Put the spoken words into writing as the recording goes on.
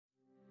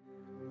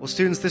Well,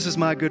 students, this is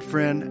my good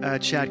friend,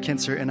 Chad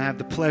Kinser, and I have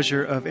the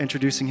pleasure of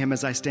introducing him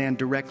as I stand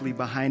directly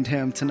behind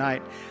him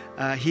tonight.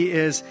 He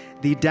is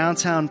the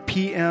downtown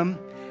PM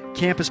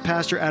campus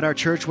pastor at our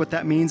church. What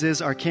that means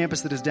is our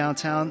campus that is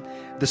downtown,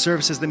 the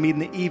services that meet in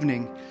the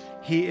evening,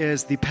 he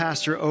is the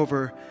pastor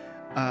over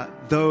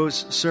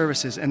those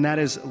services, and that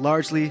is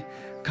largely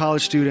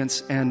college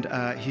students, and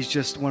he's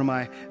just one of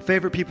my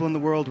favorite people in the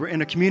world. We're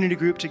in a community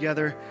group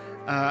together.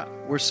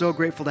 We're so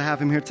grateful to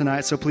have him here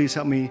tonight, so please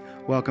help me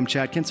welcome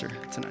Chad Kinser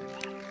tonight.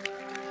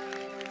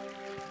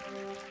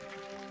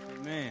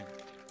 Man,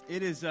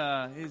 it is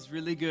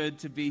really good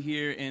to be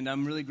here, and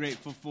I'm really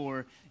grateful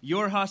for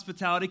your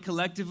hospitality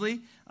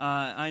collectively.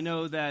 I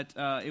know that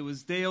it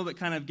was Dale that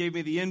kind of gave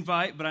me the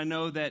invite, but I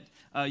know that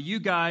you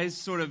guys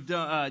sort of,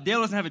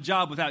 Dale doesn't have a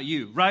job without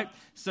you, right?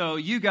 So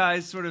you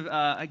guys sort of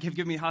have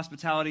given me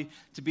hospitality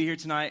to be here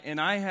tonight, and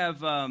I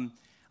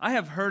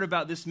have heard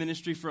about this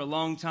ministry for a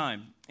long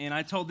time, and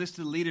I told this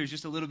to the leaders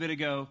just a little bit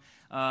ago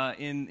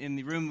in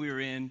the room we were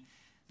in,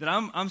 that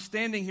I'm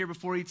standing here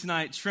before you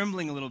tonight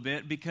trembling a little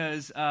bit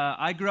because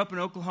I grew up in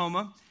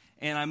Oklahoma,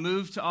 and I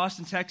moved to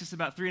Austin, Texas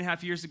about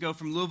 3.5 years ago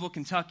from Louisville,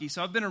 Kentucky,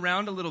 so I've been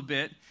around a little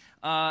bit,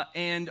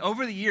 and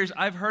over the years,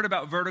 I've heard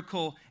about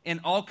Vertical in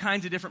all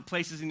kinds of different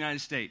places in the United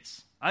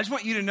States. I just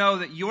want you to know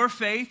that your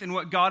faith and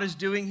what God is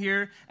doing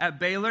here at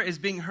Baylor is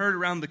being heard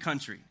around the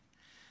country.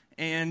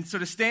 And so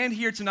to stand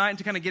here tonight and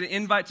to kind of get an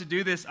invite to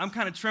do this, I'm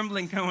kind of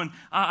trembling going,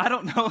 I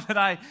don't know that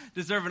I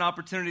deserve an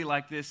opportunity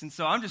like this. And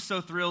so I'm just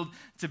so thrilled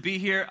to be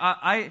here.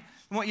 I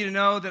want you to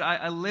know that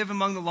I live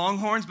among the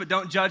Longhorns, but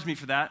don't judge me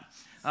for that.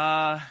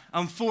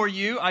 I'm for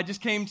you. I just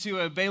came to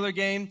a Baylor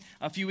game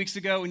a few weeks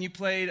ago when you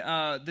played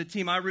the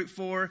team I root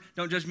for.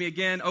 Don't judge me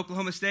again,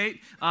 Oklahoma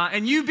State.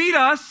 And you beat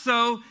us,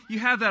 so you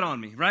have that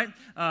on me, right?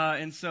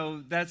 And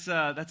so that's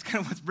kind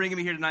of what's bringing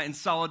me here tonight in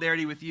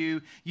solidarity with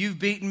you. You've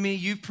beaten me.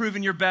 You've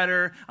proven you're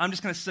better. I'm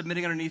just kind of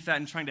submitting underneath that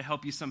and trying to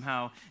help you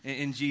somehow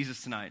in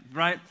Jesus tonight,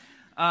 right?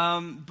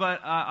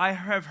 But I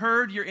have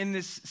heard you're in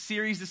this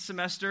series this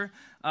semester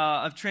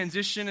of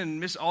transition and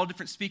miss all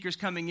different speakers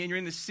coming in. You're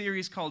in this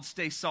series called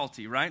Stay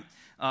Salty, right?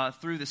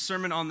 Through the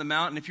Sermon on the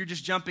Mount. And if you're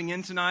just jumping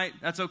in tonight,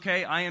 that's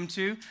okay. I am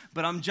too.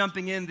 But I'm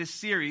jumping in this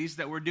series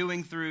that we're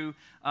doing through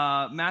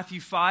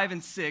Matthew 5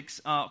 and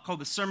 6 called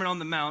the Sermon on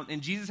the Mount.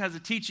 And Jesus has a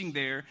teaching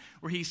there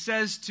where he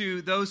says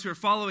to those who are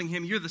following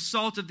him, you're the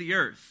salt of the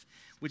earth.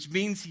 Which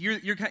means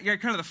you're kind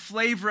of the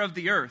flavor of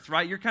the earth,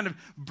 right? You're kind of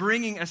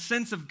bringing a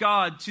sense of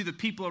God to the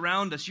people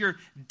around us. You're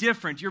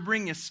different. You're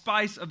bringing a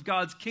spice of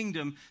God's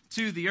kingdom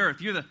to the earth.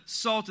 You're the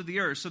salt of the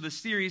earth. So the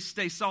series,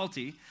 Stay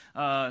Salty,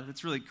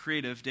 that's really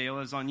creative, Dale,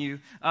 is on you.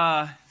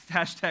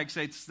 Hashtag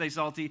stay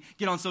salty.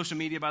 Get on social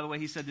media, by the way.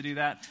 He said to do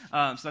that.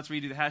 So that's where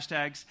you do the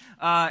hashtags.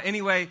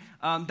 Anyway,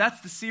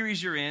 that's the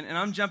series you're in, and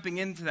I'm jumping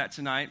into that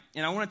tonight.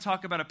 And I want to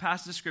talk about a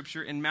passage of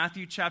Scripture in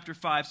Matthew chapter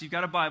 5. So you've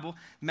got a Bible,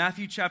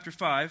 Matthew chapter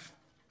 5.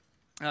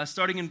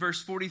 Starting in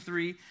verse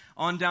 43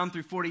 on down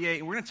through 48.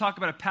 And we're going to talk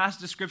about a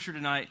passage of Scripture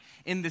tonight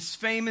in this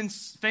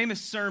famous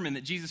sermon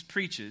that Jesus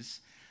preaches,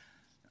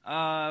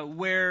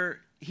 where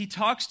he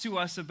talks to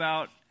us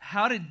about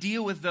how to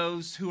deal with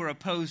those who are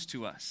opposed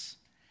to us,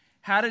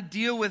 how to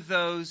deal with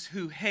those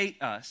who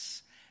hate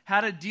us,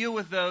 how to deal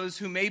with those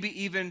who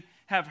maybe even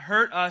have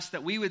hurt us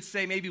that we would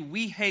say maybe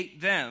we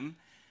hate them,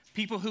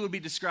 people who would be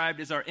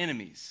described as our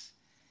enemies.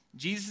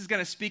 Jesus is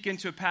going to speak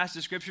into a passage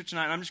of Scripture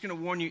tonight, and I'm just going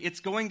to warn you, it's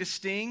going to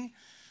sting,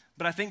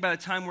 but I think by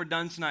the time we're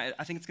done tonight,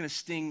 I think it's going to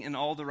sting in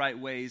all the right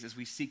ways as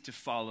we seek to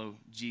follow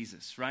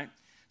Jesus, right?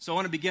 So I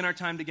want to begin our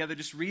time together.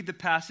 Just read the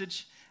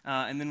passage,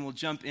 and then we'll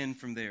jump in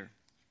from there.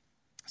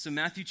 So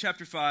Matthew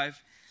chapter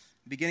 5,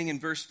 beginning in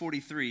verse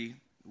 43,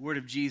 the word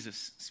of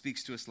Jesus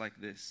speaks to us like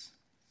this.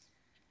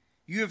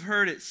 You have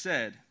heard it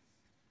said,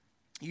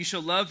 you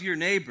shall love your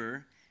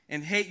neighbor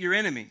and hate your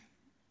enemy.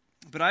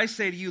 But I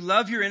say to you,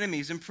 love your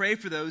enemies and pray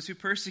for those who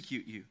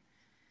persecute you,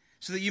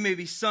 so that you may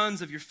be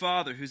sons of your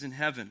Father who's in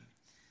heaven.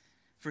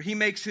 For he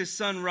makes his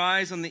sun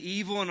rise on the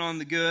evil and on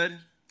the good.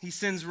 He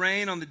sends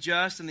rain on the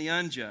just and the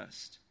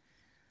unjust.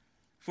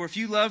 For if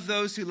you love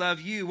those who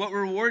love you, what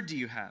reward do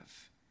you have?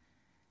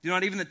 Do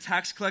not even the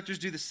tax collectors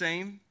do the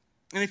same?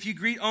 And if you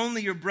greet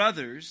only your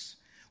brothers,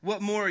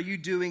 what more are you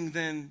doing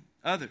than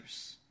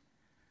others?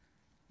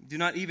 Do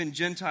not even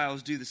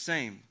Gentiles do the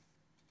same?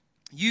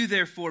 You,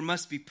 therefore,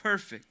 must be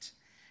perfect,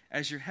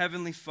 as your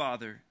heavenly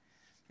Father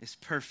is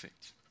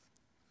perfect.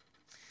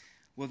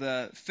 Well,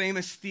 the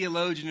famous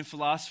theologian and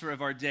philosopher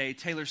of our day,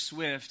 Taylor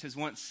Swift, has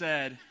once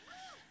said,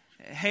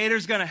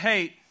 haters gonna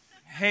hate,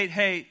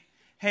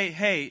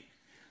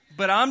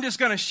 but I'm just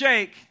gonna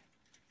shake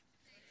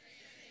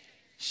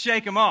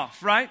them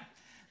off, right?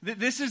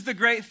 This is the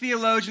great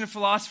theologian and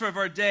philosopher of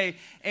our day,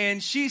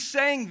 and she's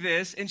saying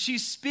this, and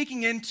she's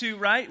speaking into,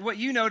 right, what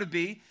you know to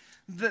be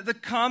the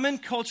common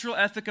cultural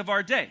ethic of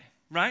our day,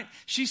 right?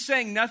 She's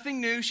saying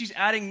nothing new. She's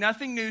adding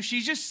nothing new.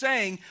 She's just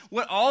saying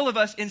what all of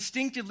us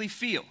instinctively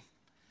feel.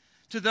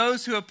 To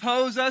those who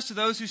oppose us, to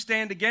those who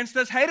stand against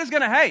us, hate is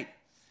going to hate.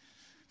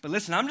 But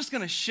listen, I'm just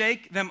going to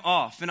shake them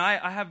off. And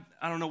I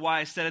don't know why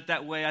I said it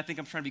that way. I think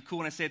I'm trying to be cool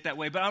when I say it that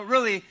way. But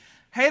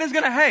hate is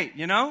going to hate,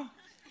 you know?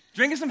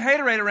 Drinking some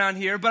haterade around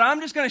here, but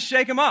I'm just going to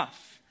shake them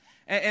off.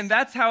 And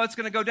that's how it's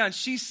going to go down.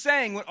 She's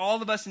saying what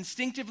all of us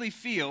instinctively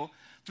feel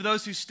for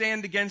those who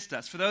stand against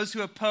us, for those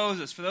who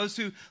oppose us, for those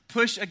who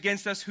push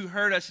against us, who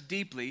hurt us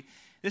deeply.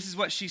 This is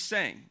what she's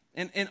saying.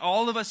 And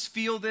all of us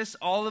feel this.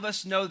 All of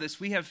us know this.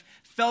 We have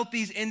felt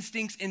these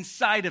instincts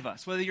inside of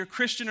us, whether you're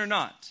Christian or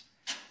not.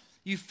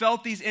 You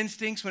felt these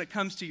instincts when it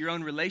comes to your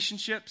own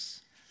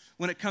relationships,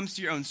 when it comes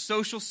to your own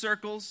social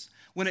circles,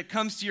 when it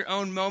comes to your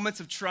own moments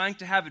of trying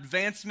to have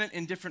advancement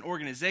in different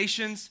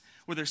organizations,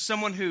 where there's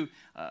someone who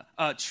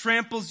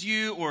tramples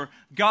you or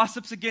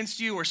gossips against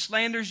you or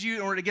slanders you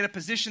in order to get a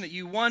position that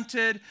you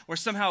wanted, or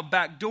somehow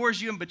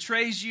backdoors you and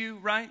betrays you,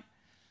 right?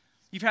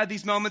 You've had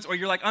these moments, or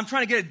you're like, I'm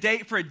trying to get a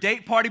date for a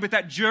date party, but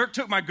that jerk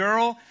took my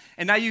girl,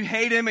 and now you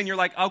hate him, and you're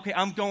like, okay,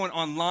 I'm going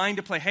online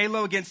to play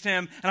Halo against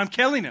him, and I'm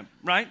killing him,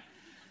 right?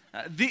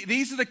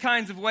 These are the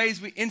kinds of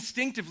ways we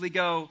instinctively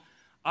go,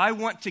 I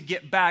want to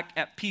get back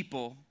at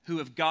people who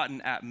have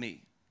gotten at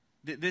me.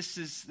 This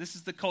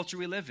is the culture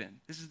we live in.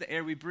 This is the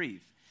air we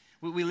breathe.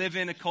 We live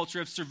in a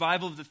culture of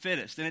survival of the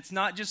fittest, and it's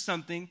not just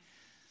something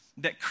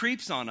that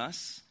creeps on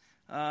us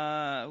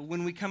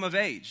when we come of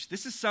age.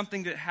 This is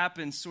something that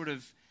happens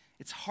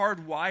it's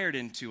hardwired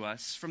into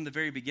us from the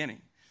very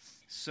beginning.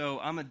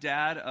 So I'm a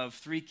dad of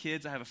 3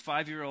 kids. I have a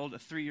 5-year-old, a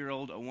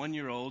 3-year-old, a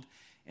 1-year-old,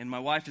 and my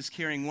wife is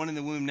carrying one in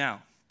the womb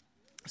now.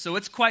 So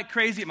it's quite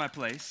crazy at my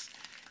place.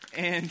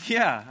 And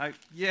yeah,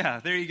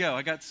 there you go.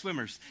 I got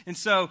swimmers. And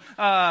so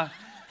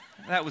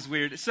that was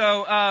weird.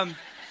 So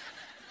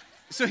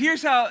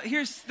here's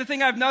the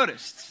thing I've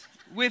noticed.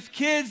 With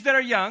kids that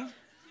are young,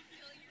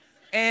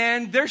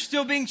 and they're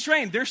still being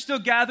trained. They're still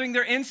gathering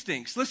their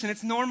instincts. Listen,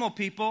 it's normal,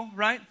 people,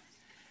 right?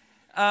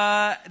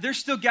 They're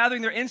still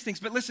gathering their instincts.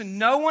 But listen,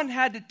 no one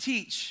had to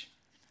teach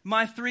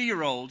my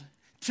 3-year-old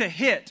to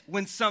hit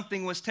when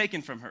something was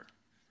taken from her.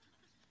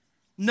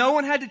 No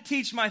one had to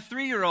teach my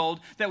 3-year-old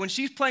that when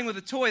she's playing with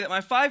a toy that my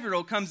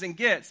 5-year-old comes and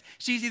gets,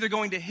 she's either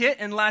going to hit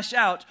and lash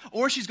out,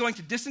 or she's going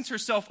to distance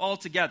herself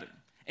altogether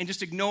and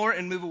just ignore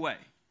and move away,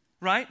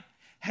 right?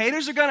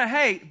 Haters are going to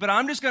hate, but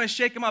I'm just going to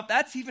shake them up.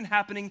 That's even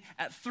happening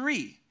at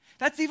 3.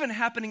 That's even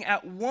happening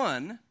at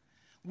 1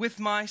 with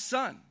my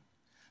son.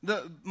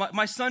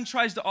 My son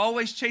tries to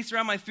always chase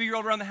around my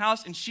 3-year-old around the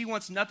house, and she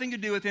wants nothing to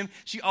do with him.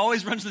 She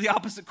always runs to the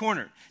opposite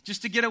corner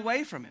just to get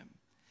away from him.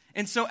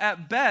 And so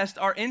at best,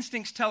 our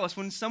instincts tell us,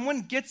 when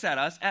someone gets at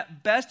us,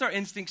 at best our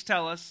instincts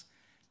tell us,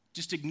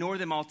 just ignore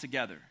them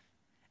altogether.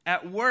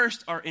 At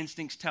worst, our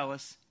instincts tell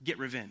us, get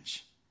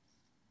revenge.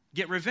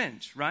 Get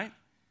revenge, right?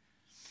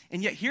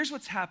 And yet, here's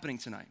what's happening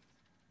tonight.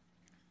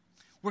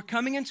 We're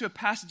coming into a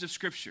passage of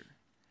Scripture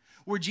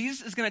where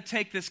Jesus is going to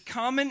take this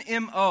common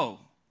M.O.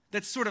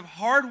 that's sort of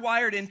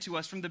hardwired into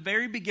us from the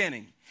very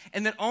beginning,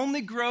 and that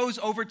only grows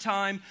over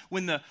time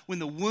when the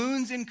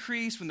wounds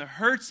increase, when the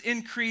hurts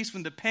increase,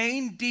 when the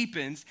pain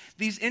deepens.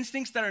 These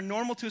instincts that are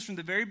normal to us from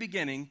the very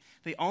beginning,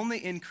 they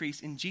only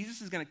increase, and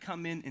Jesus is going to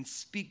come in and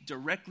speak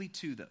directly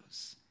to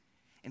those.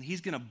 And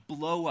he's going to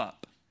blow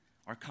up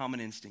our common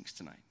instincts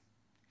tonight.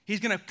 He's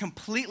going to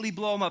completely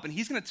blow them up, and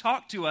he's going to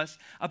talk to us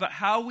about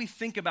how we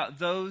think about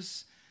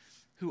those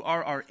who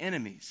are our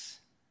enemies.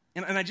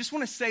 And I just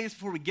want to say this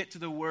before we get to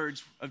the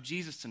words of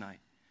Jesus tonight,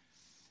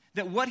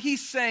 that what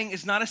he's saying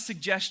is not a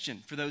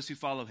suggestion for those who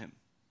follow him.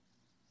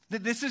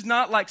 That this is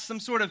not like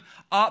some sort of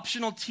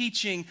optional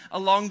teaching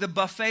along the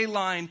buffet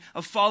line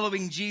of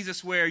following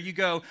Jesus where you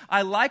go,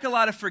 I like a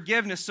lot of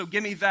forgiveness, so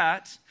give me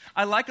that.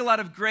 I like a lot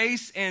of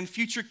grace and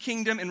future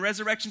kingdom and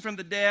resurrection from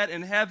the dead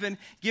and heaven.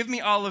 Give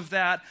me all of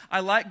that.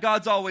 I like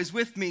God's always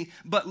with me,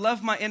 but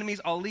love my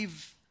enemies, I'll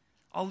leave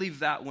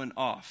that one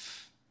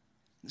off.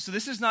 So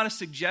this is not a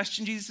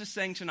suggestion Jesus is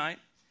saying tonight.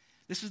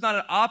 This is not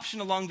an option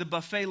along the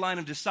buffet line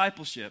of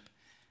discipleship.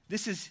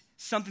 This is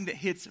something that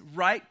hits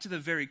right to the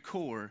very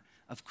core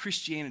of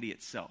Christianity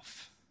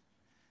itself.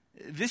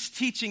 This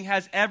teaching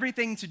has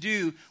everything to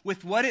do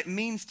with what it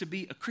means to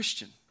be a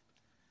Christian.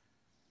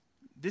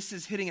 This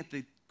is hitting at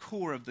the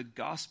core of the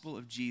gospel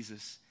of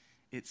Jesus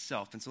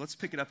itself. And so let's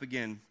pick it up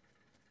again,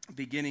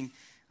 beginning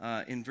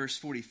in verse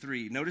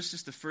 43. Notice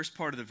just the first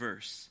part of the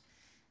verse.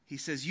 He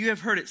says, you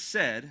have heard it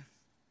said,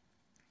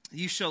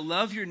 you shall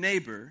love your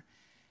neighbor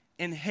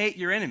and hate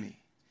your enemy.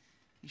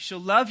 You shall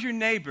love your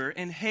neighbor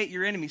and hate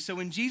your enemy. So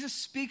when Jesus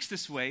speaks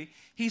this way,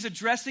 he's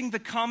addressing the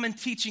common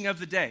teaching of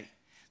the day,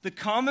 the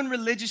common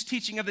religious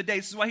teaching of the day.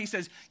 This is why he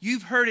says,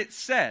 you've heard it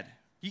said.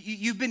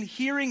 You've been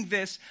hearing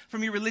this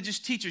from your religious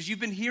teachers. You've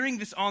been hearing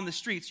this on the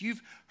streets.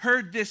 You've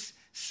heard this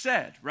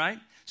said, right?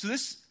 So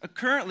this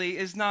apparently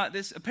is not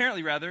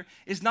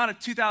a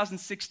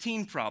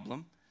 2016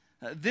 problem.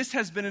 This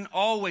has been an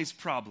always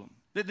problem.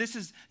 This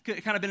has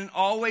kind of been an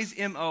always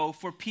MO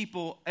for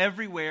people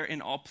everywhere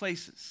in all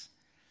places.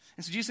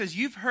 And so Jesus says,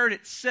 you've heard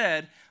it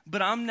said,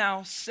 but I'm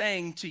now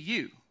saying to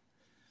you.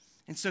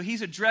 And so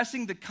he's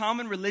addressing the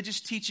common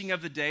religious teaching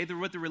of the day,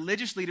 what the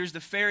religious leaders,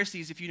 the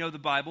Pharisees, if you know the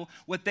Bible,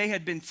 what they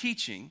had been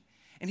teaching.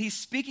 And he's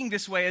speaking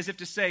this way as if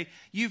to say,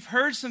 you've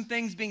heard some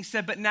things being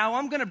said, but now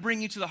I'm going to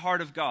bring you to the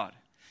heart of God.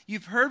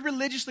 You've heard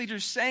religious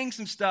leaders saying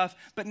some stuff,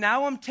 but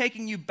now I'm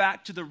taking you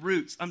back to the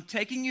roots. I'm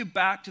taking you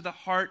back to the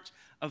heart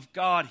of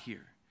God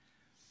here.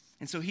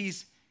 And so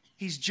he's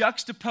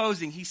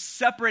juxtaposing, he's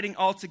separating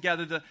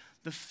altogether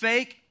the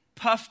fake,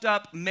 puffed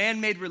up,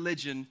 man-made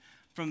religion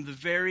from the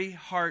very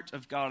heart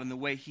of God and the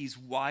way he's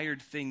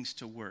wired things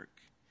to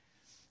work.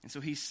 And so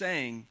he's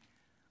saying,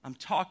 I'm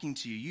talking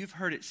to you. You've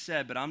heard it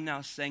said, but I'm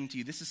now saying to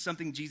you. This is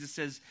something Jesus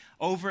says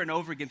over and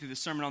over again through the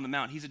Sermon on the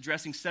Mount. He's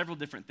addressing several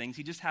different things.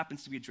 He just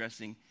happens to be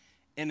addressing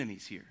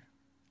enemies here.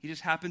 He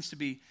just happens to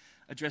be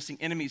addressing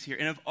enemies here.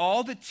 And of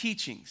all the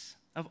teachings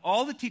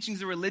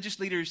the religious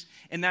leaders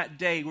in that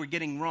day were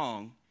getting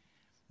wrong,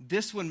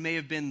 this one may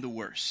have been the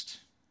worst.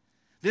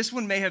 This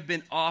one may have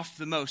been off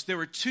the most. There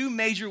were two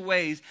major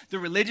ways the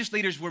religious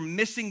leaders were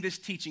missing this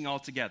teaching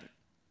altogether.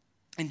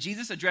 And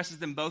Jesus addresses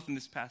them both in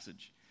this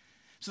passage.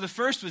 So the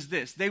first was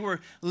this. They were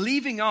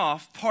leaving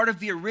off part of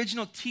the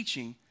original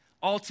teaching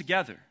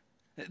altogether.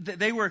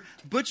 They were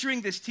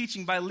butchering this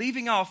teaching by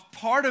leaving off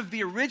part of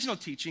the original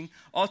teaching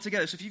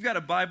altogether. So if you've got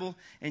a Bible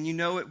and you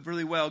know it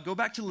really well, go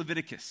back to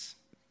Leviticus.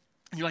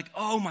 And you're like,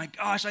 oh my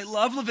gosh, I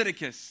love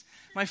Leviticus.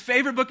 My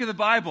favorite book of the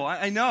Bible.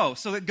 I know.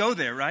 So go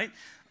there, right?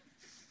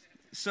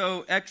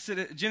 So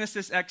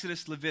Genesis,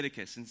 Exodus,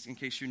 Leviticus. In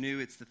case you're new,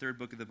 it's the third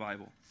book of the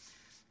Bible.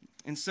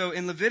 And so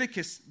in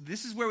Leviticus,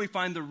 this is where we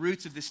find the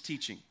roots of this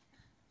teaching.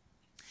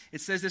 It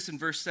says this in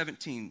verse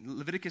 17,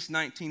 Leviticus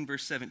 19,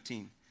 verse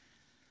 17.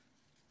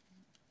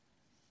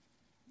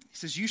 He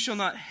says, you shall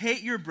not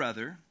hate your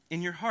brother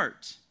in your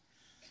heart.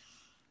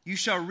 You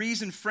shall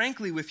reason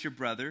frankly with your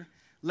brother,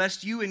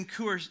 lest you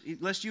incur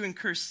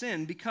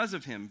sin because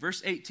of him.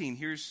 Verse 18,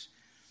 here's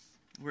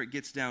where it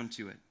gets down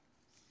to it.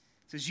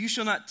 It says, you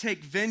shall not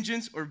take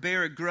vengeance or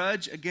bear a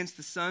grudge against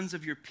the sons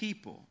of your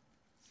people.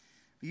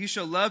 But you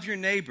shall love your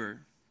neighbor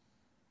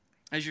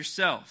as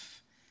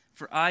yourself,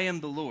 for I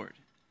am the Lord.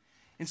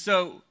 And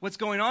so what's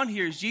going on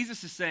here is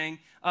Jesus is saying,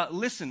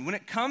 listen, when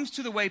it comes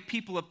to the way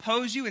people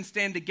oppose you and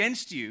stand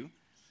against you,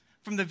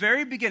 from the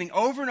very beginning,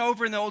 over and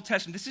over in the Old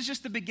Testament, this is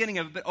just the beginning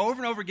of it, but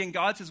over and over again,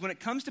 God says, when it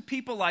comes to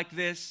people like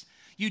this,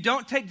 you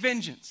don't take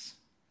vengeance.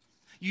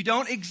 You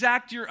don't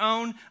exact your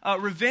own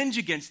revenge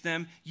against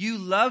them. You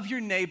love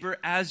your neighbor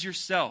as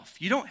yourself.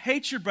 You don't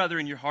hate your brother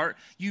in your heart.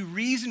 You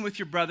reason with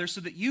your brother so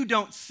that you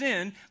don't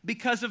sin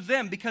because of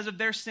them, because of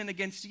their sin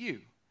against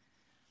you.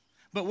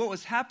 But what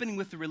was happening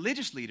with the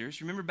religious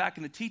leaders, remember back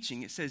in the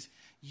teaching, it says,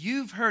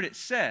 you've heard it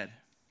said,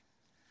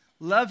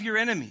 love your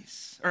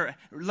enemies, or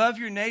love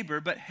your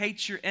neighbor, but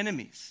hate your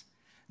enemies.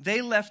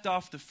 They left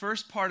off the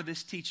first part of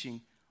this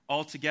teaching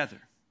altogether.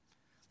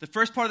 The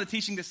first part of the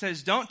teaching that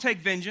says, don't take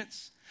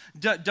vengeance,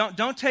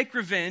 don't take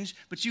revenge,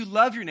 but you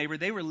love your neighbor.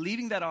 They were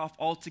leaving that off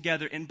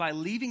altogether. And by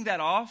leaving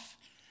that off,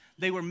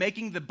 they were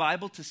making the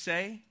Bible to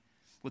say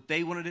what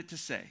they wanted it to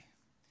say.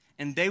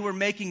 And they were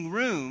making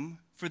room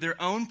for their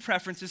own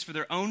preferences, for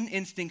their own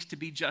instincts to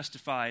be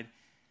justified,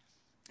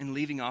 and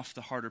leaving off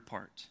the harder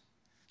part.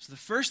 So the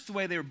first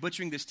way they were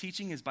butchering this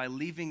teaching is by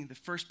leaving the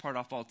first part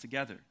off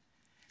altogether.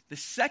 The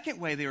second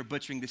way they were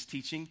butchering this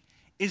teaching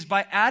is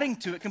by adding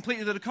to it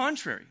completely to the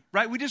contrary,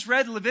 right? We just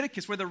read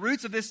Leviticus where the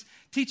roots of this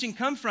teaching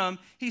come from.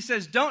 He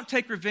says, don't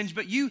take revenge,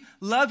 but you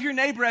love your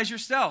neighbor as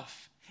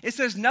yourself. It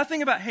says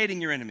nothing about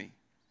hating your enemy.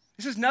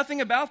 It says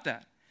nothing about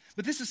that.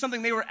 But this is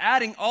something they were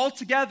adding all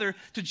together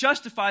to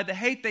justify the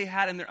hate they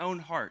had in their own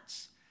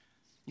hearts.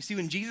 You see,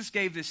 when Jesus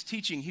gave this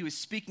teaching, he was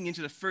speaking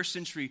into the first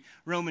century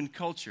Roman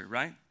culture,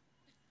 right?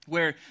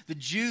 Where the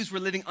Jews were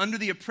living under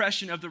the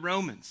oppression of the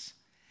Romans.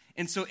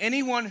 And so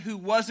anyone who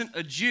wasn't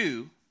a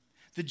Jew,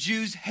 the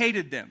Jews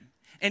hated them.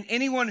 And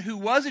anyone who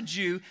was a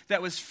Jew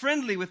that was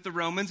friendly with the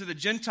Romans or the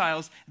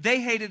Gentiles, they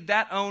hated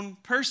that own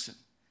person.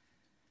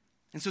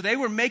 And so they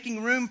were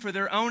making room for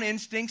their own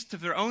instincts, to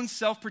their own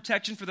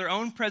self-protection, for their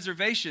own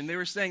preservation. They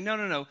were saying,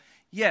 no.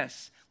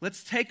 Yes,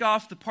 let's take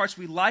off the parts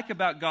we like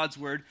about God's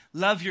word,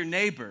 love your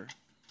neighbor.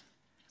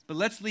 But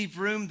let's leave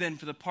room then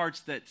for the parts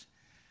that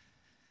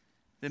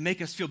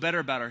make us feel better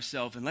about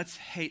ourselves, and let's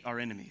hate our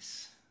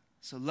enemies.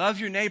 So love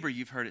your neighbor,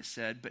 you've heard it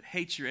said, but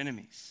hate your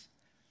enemies.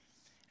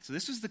 So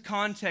this was the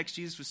context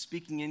Jesus was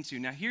speaking into.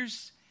 Now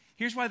here's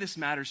why this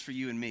matters for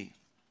you and me.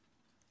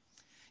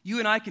 You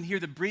and I can hear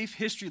the brief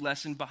history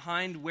lesson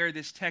behind where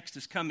this text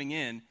is coming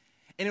in,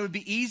 and it would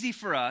be easy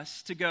for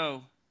us to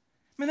go,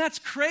 man, that's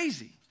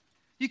crazy.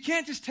 You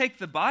can't just take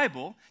the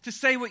Bible to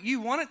say what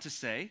you want it to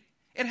say.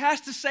 It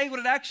has to say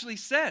what it actually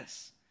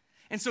says.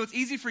 And so it's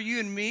easy for you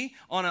and me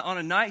on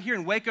a night here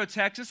in Waco,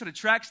 Texas, at a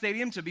track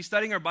stadium to be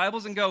studying our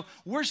Bibles and go,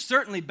 we're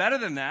certainly better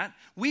than that.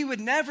 We would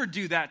never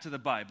do that to the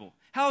Bible.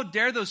 How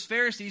dare those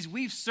Pharisees?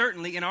 We've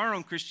certainly, in our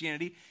own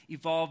Christianity,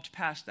 evolved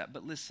past that.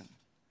 But listen,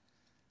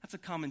 that's a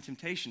common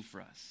temptation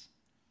for us.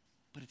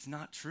 But it's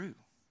not true.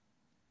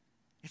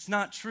 It's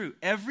not true.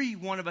 Every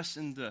one of us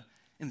in the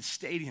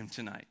stadium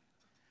tonight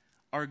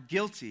are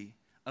guilty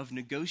of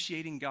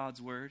negotiating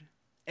God's word.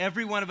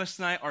 every one of us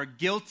tonight are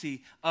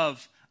guilty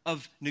of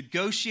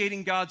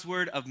negotiating God's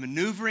word, of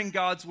maneuvering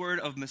God's word,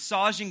 of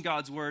massaging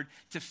God's word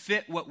to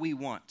fit what we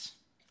want.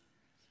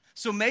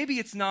 So maybe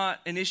it's not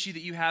an issue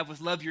that you have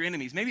with love your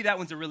enemies. Maybe that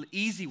one's a really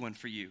easy one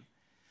for you.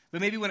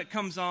 But maybe when it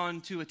comes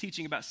on to a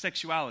teaching about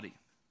sexuality,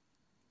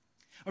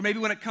 or maybe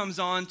when it comes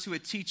on to a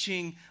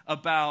teaching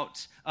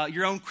about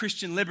your own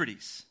Christian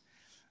liberties,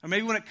 or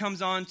maybe when it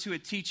comes on to a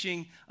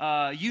teaching,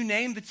 you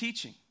name the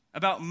teaching,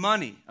 about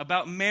money,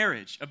 about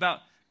marriage, about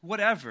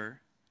whatever,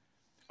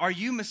 are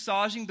you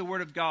massaging the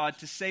word of God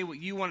to say what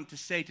you want it to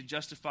say to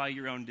justify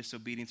your own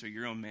disobedience or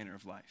your own manner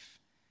of life?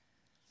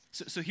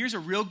 So here's a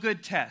real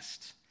good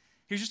test.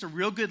 Here's just a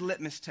real good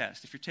litmus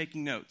test, if you're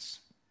taking notes,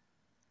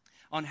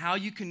 on how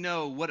you can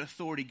know what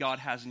authority God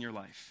has in your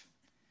life.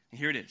 And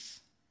here it is.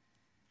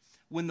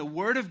 When the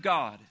word of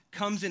God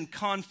comes in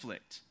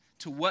conflict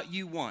to what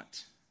you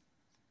want,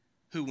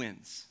 who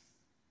wins?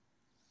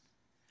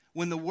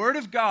 When the word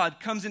of God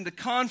comes into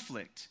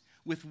conflict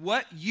with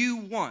what you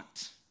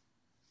want,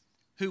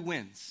 who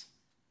wins?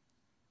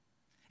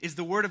 Is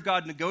the word of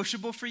God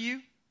negotiable for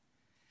you?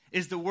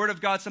 Is the word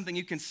of God something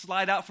you can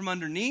slide out from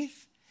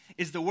underneath?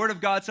 Is the word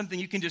of God something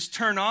you can just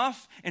turn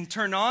off and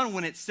turn on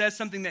when it says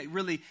something that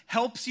really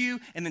helps you,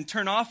 and then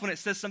turn off when it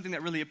says something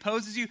that really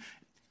opposes you?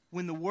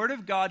 When the word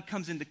of God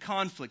comes into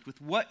conflict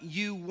with what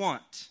you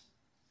want,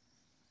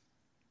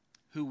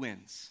 who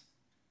wins?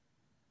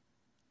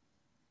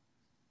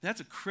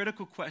 That's a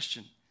critical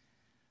question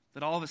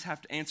that all of us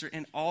have to answer,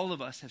 and all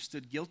of us have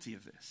stood guilty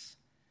of this.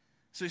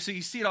 So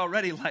you see it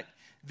already, like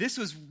this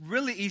was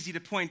really easy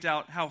to point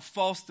out how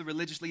false the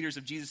religious leaders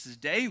of Jesus'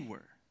 day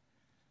were.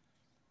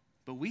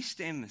 But we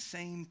stand in the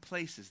same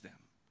place as them.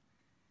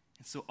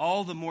 And so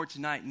all the more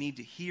tonight need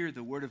to hear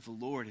the word of the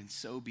Lord and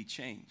so be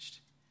changed.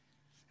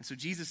 And so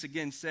Jesus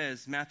again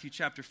says, Matthew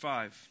chapter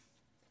 5,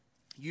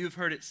 you have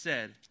heard it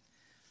said,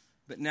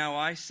 but now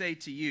I say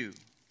to you,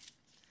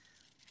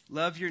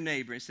 love your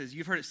neighbor. It says,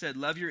 you've heard it said,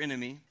 love your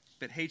enemy,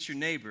 but hate your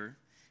neighbor.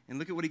 And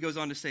look at what he goes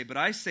on to say, but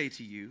I say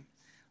to you,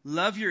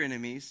 love your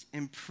enemies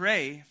and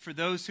pray for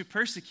those who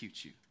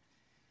persecute you.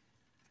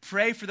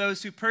 Pray for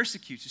those who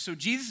persecute you. So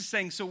Jesus is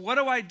saying, so what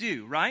do I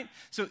do, right?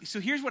 So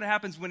here's what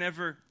happens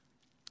whenever,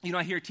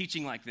 I hear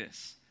teaching like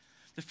this.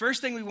 The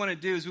first thing we want to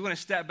do is we want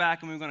to step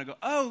back and we want to go,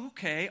 oh,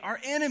 okay, our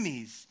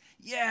enemies.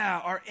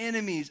 Yeah, our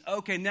enemies.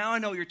 Okay, now I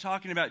know what you're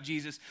talking about,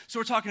 Jesus. So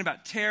we're talking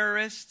about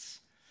terrorists.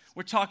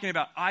 We're talking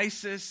about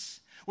ISIS.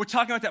 We're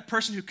talking about that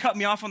person who cut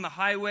me off on the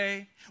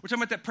highway. We're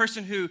talking about that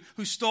person who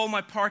stole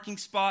my parking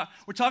spot.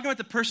 We're talking about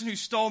the person who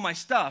stole my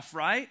stuff,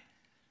 right?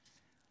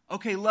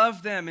 Okay,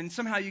 love them. And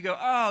somehow you go,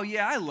 oh,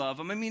 yeah, I love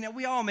them. I mean,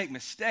 we all make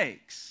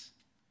mistakes.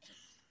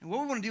 And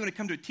what we want to do when it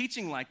comes to a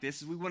teaching like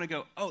this is we want to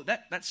go, oh,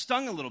 that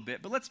stung a little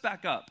bit, but let's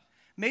back up.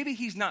 Maybe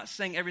he's not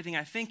saying everything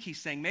I think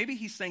he's saying. Maybe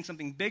he's saying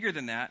something bigger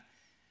than that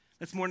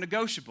that's more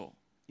negotiable.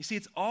 You see,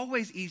 it's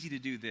always easy to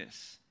do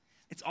this.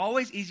 It's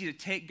always easy to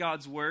take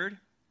God's word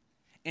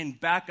and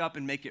back up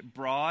and make it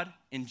broad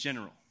and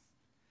general.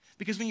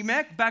 Because when you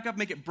back up and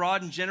make it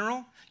broad and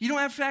general, you don't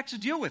have to actually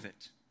deal with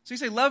it. So you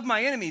say, love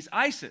my enemies,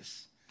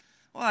 ISIS.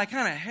 Well, I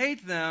kind of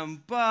hate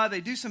them, but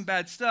they do some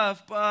bad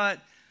stuff, but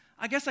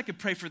I guess I could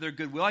pray for their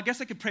goodwill. I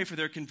guess I could pray for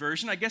their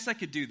conversion. I guess I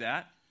could do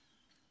that.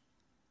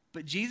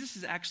 But Jesus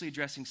is actually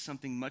addressing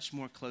something much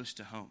more close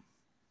to home.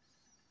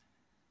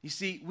 You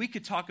see, we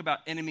could talk about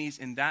enemies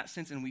in that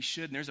sense, and we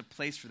should, and there's a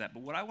place for that.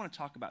 But what I want to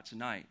talk about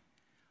tonight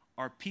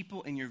are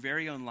people in your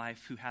very own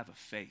life who have a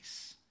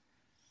face.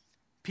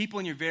 People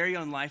in your very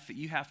own life that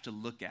you have to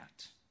look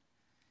at.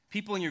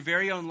 People in your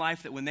very own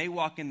life that when they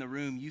walk in the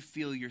room, you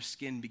feel your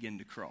skin begin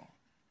to crawl.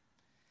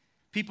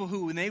 People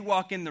who, when they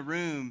walk in the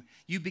room,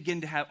 you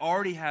begin to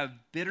already have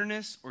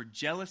bitterness or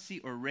jealousy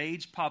or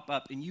rage pop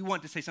up, and you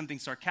want to say something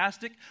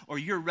sarcastic, or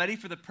you're ready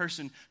for the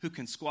person who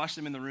can squash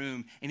them in the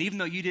room, and even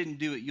though you didn't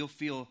do it, you'll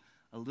feel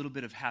a little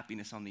bit of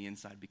happiness on the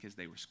inside because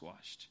they were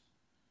squashed.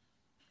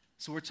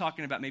 So we're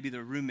talking about maybe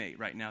the roommate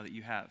right now that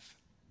you have,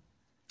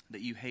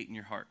 that you hate in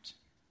your heart.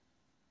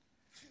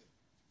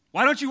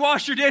 Why don't you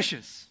wash your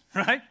dishes,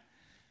 right?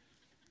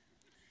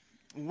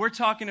 We're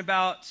talking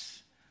about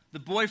the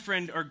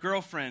boyfriend or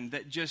girlfriend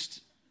that just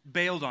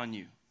bailed on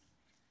you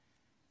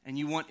and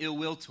you want ill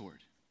will toward.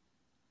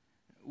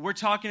 We're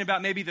talking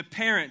about maybe the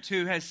parent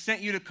who has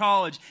sent you to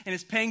college and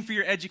is paying for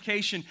your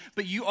education,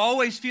 but you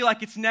always feel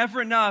like it's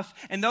never enough,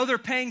 and though they're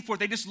paying for it,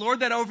 they just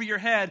lord that over your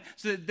head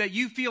so that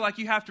you feel like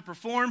you have to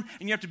perform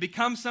and you have to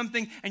become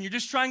something, and you're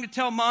just trying to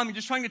tell mom, you're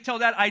just trying to tell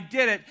dad, I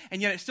did it,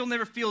 and yet it still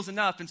never feels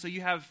enough, and so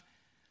you have,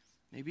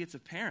 maybe it's a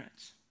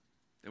parent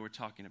that we're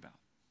talking about.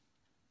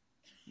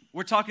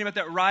 We're talking about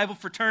that rival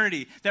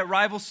fraternity, that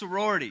rival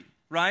sorority,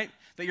 right?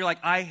 That you're like,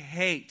 I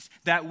hate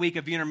that week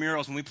of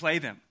intramurals when we play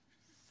them.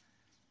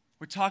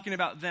 We're talking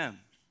about them.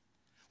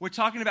 We're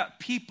talking about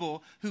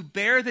people who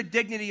bear the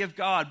dignity of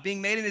God,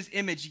 being made in his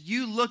image,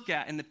 you look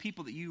at, and the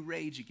people that you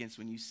rage against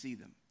when you see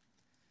them.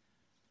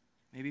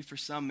 Maybe for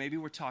some, maybe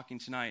we're talking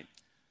tonight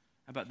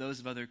about those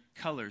of other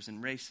colors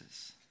and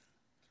races.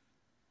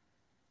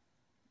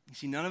 You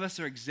see, none of us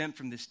are exempt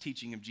from this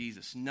teaching of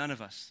Jesus. None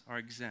of us are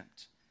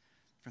exempt.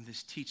 from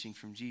this teaching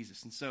from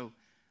Jesus. And so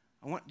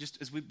I want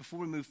before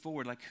we move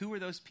forward, like, who are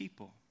those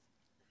people?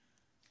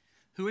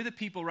 Who are the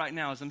people right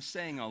now, as I'm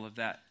saying all of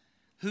that?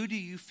 Who do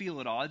you feel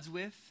at odds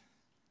with?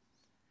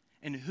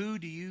 And who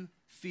do you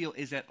feel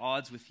is at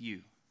odds with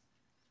you?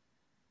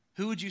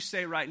 Who would you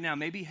say right now?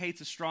 Maybe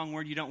hate's a strong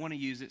word, you don't want to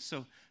use it.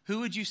 So who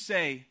would you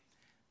say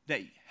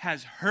that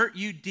has hurt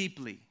you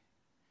deeply?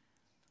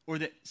 Or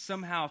that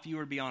somehow, if you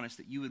were to be honest,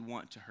 that you would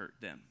want to hurt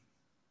them?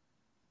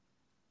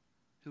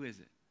 Who is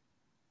it?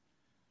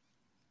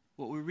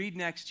 What we read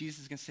next,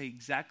 Jesus is going to say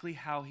exactly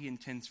how he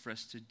intends for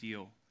us to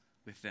deal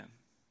with them.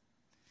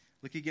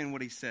 Look again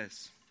what he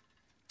says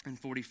in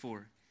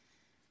 44.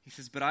 He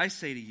says, "But I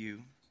say to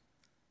you,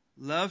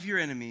 love your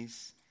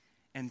enemies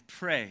and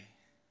pray.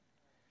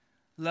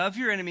 Love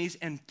your enemies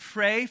and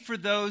pray for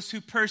those who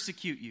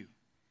persecute you."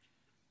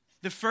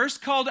 The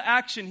first call to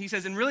action, he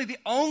says, and really the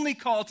only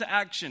call to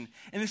action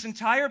in this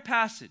entire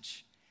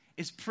passage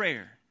is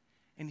prayer.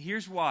 And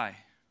here's why.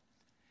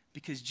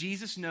 Because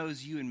Jesus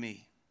knows you and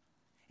me,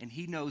 and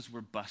he knows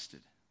we're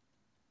busted.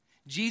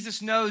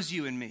 Jesus knows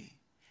you and me.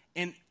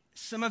 And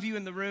some of you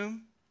in the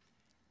room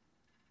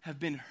have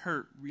been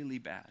hurt really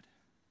bad.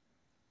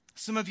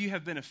 Some of you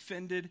have been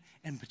offended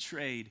and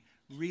betrayed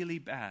really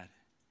bad.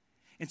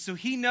 And so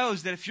he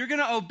knows that if you're going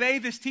to obey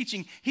this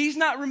teaching, he's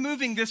not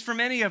removing this from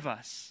any of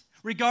us,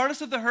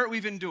 regardless of the hurt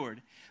we've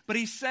endured. But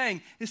he's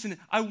saying, listen,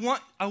 I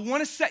want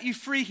to set you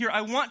free here.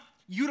 I want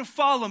you to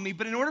follow me.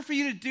 But in order for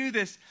you to do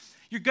this,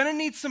 you're going to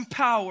need some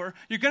power.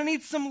 You're going to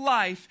need some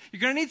life. You're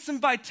going to need some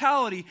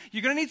vitality.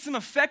 You're going to need some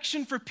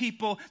affection for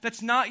people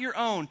that's not your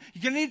own.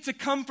 You're going to need to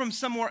come from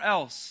somewhere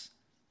else.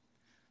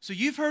 So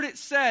you've heard it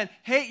said,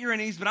 hate your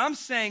enemies, but I'm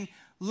saying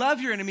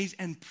love your enemies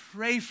and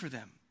pray for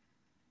them.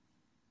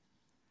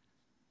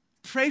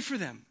 Pray for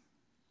them.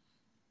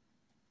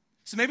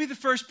 So maybe the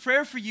first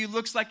prayer for you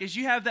looks like, as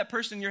you have that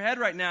person in your head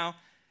right now,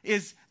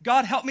 is,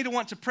 God, help me to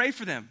want to pray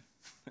for them.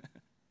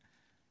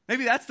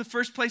 Maybe that's the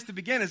first place to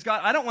begin is,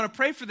 God, I don't want to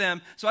pray for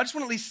them, so I just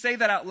want to at least say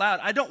that out loud.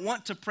 I don't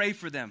want to pray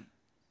for them.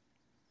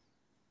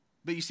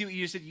 But you see what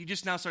you just said? You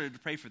just now started to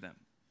pray for them.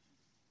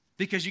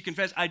 Because you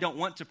confess, I don't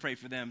want to pray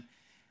for them.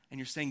 And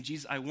you're saying,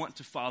 Jesus, I want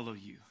to follow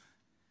you.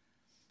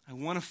 I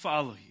want to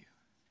follow you.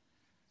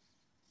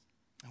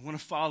 I want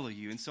to follow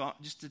you. And so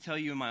just to tell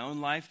you in my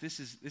own life, this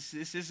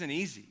isn't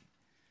easy.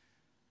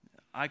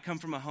 I come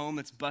from a home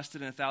that's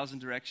busted in 1,000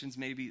 directions,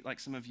 maybe like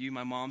some of you.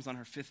 My mom's on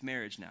her 5th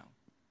marriage now.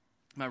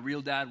 My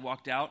real dad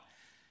walked out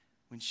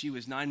when she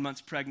was 9 months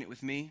pregnant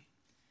with me.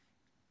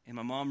 And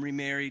my mom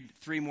remarried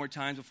 3 more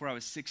times before I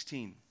was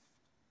 16.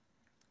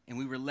 And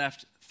we were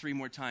left 3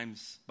 more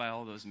times by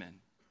all those men.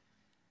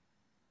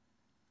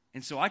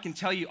 And so I can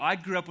tell you, I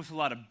grew up with a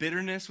lot of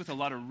bitterness, with a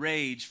lot of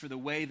rage for the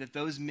way that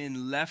those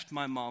men left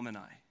my mom and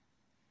I,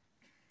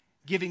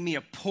 giving me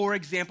a poor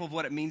example of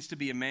what it means to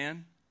be a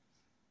man,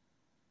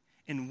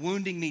 and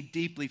wounding me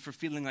deeply for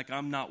feeling like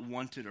I'm not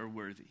wanted or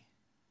worthy.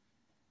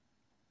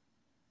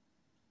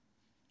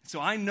 So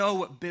I know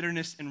what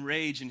bitterness and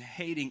rage and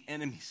hating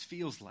enemies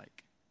feels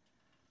like.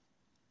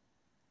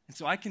 And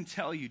so I can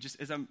tell you, just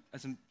as I'm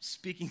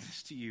speaking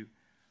this to you,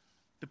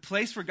 the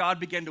place where God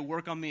began to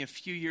work on me a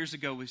few years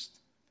ago was,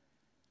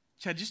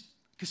 Chad, just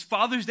because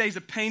Father's Day is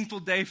a painful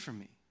day for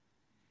me.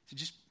 So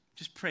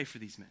just pray for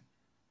these men.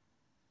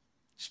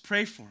 Just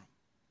pray for them.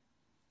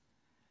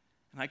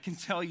 And I can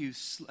tell you,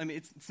 I mean,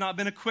 it's not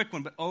been a quick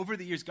one, but over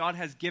the years, God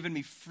has given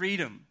me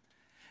freedom.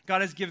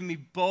 God has given me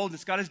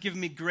boldness. God has given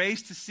me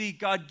grace to see.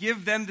 God,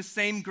 give them the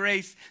same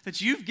grace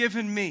that you've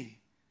given me.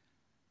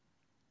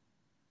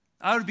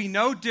 I would be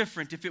no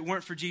different if it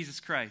weren't for Jesus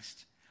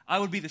Christ. I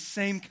would be the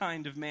same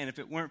kind of man if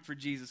it weren't for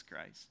Jesus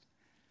Christ.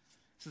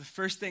 So the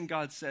first thing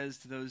God says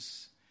to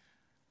those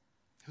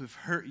who have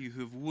hurt you,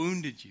 who have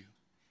wounded you,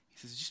 he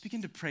says, just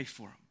begin to pray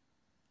for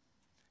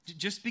them.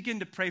 Just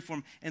begin to pray for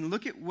them. And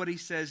look at what he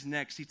says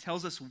next. He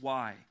tells us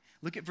why.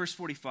 Look at verse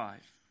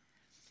 45.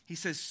 He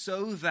says,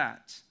 so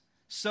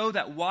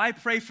that, why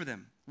pray for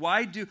them?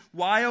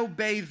 Why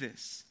obey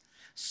this?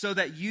 So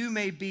that you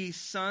may be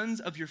sons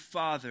of your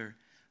Father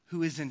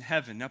who is in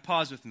heaven. Now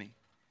pause with me.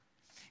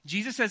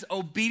 Jesus says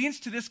obedience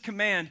to this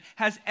command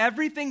has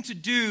everything to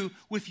do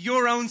with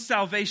your own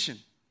salvation.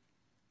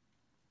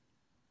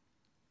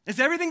 It's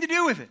everything to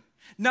do with it.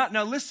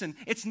 Now listen,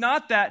 it's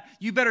not that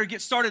you better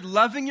get started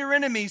loving your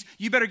enemies.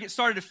 You better get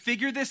started to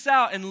figure this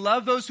out and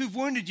love those who've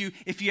wounded you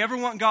if you ever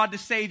want God to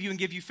save you and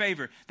give you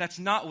favor. That's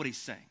not what he's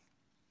saying.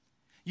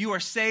 You are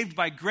saved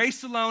by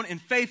grace alone and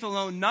faith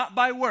alone, not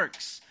by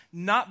works.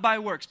 Not by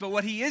works. But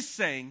what he is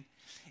saying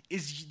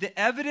is the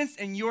evidence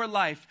in your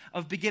life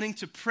of beginning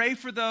to pray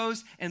for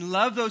those and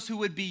love those who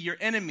would be your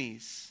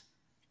enemies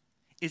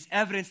is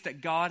evidence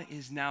that God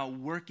is now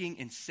working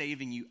and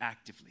saving you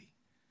actively.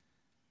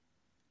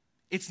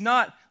 It's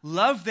not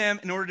love them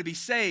in order to be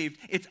saved.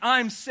 It's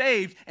I'm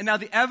saved, and now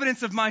the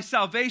evidence of my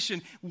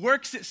salvation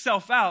works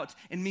itself out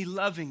in me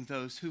loving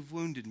those who've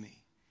wounded me.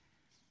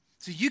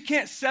 So you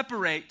can't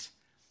separate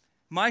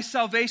my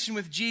salvation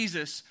with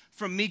Jesus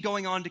from me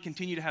going on to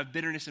continue to have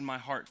bitterness in my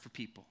heart for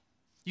people.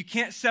 You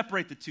can't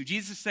separate the two.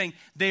 Jesus is saying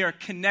they are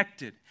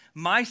connected.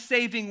 My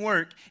saving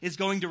work is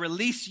going to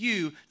release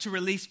you to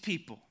release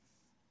people.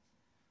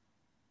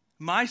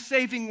 My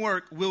saving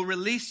work will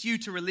release you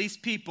to release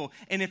people.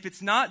 And if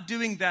it's not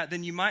doing that,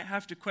 then you might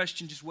have to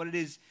question just what it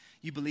is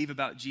you believe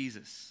about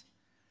Jesus.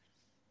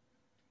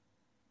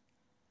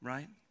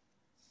 Right?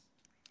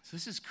 So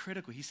this is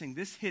critical. He's saying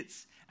this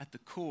hits at the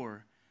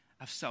core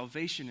of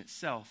salvation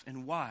itself.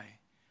 And why?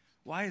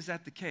 Why is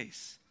that the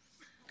case?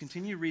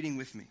 Continue reading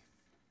with me.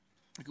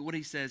 Look at what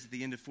he says at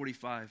the end of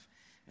 45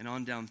 and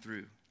on down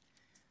through.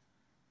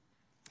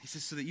 He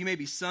says, so that you may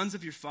be sons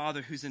of your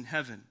Father who's in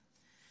heaven.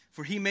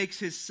 For he makes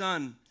his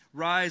sun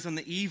rise on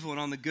the evil and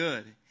on the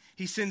good.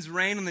 He sends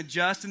rain on the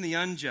just and the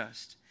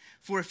unjust.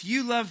 For if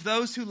you love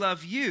those who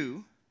love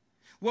you,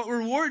 what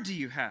reward do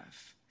you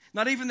have? Do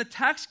not even the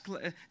tax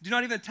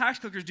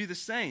collectors do the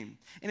same?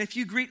 And if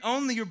you greet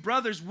only your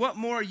brothers, what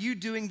more are you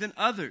doing than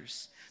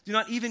others? Do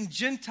not even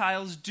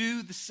Gentiles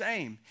do the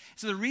same?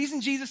 So the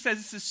reason Jesus says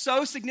this is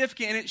so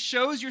significant and it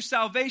shows your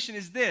salvation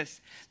is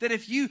this, that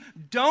if you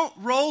don't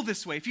roll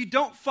this way, if you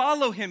don't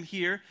follow him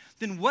here,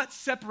 then what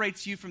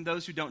separates you from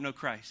those who don't know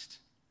Christ?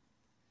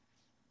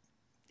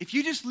 If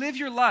you just live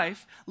your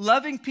life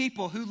loving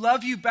people who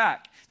love you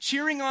back,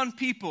 cheering on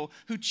people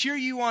who cheer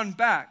you on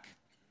back,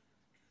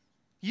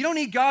 you don't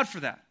need God for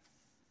that.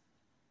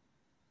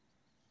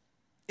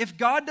 If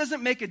God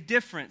doesn't make a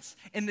difference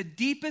in the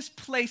deepest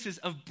places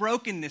of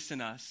brokenness in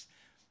us,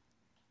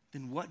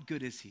 then what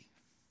good is he?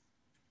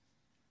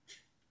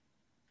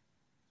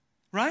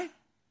 Right?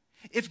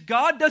 If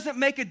God doesn't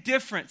make a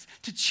difference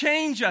to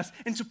change us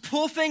and to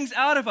pull things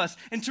out of us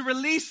and to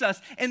release us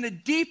in the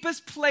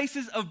deepest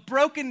places of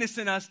brokenness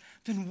in us,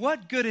 then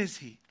what good is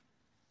he?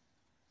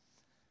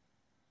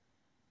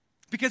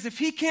 Because if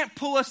he can't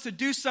pull us to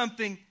do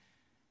something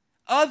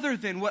other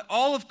than what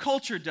all of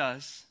culture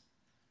does,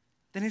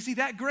 then is he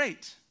that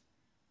great?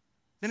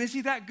 Then is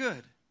he that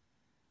good?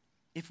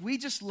 If we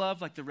just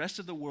love like the rest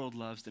of the world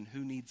loves, then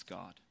who needs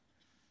God?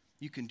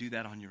 You can do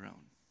that on your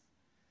own.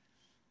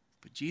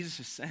 But Jesus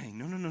is saying,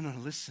 no,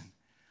 listen.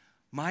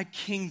 My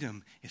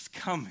kingdom is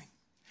coming.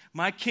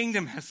 My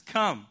kingdom has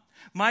come.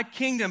 My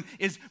kingdom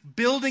is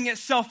building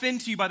itself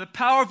into you by the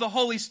power of the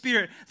Holy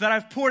Spirit that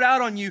I've poured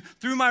out on you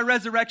through my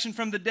resurrection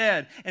from the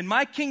dead. And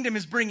my kingdom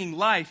is bringing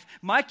life.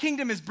 My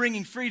kingdom is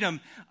bringing freedom.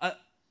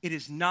 It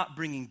is not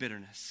bringing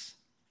bitterness.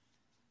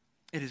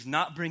 It is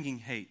not bringing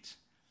hate.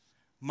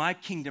 My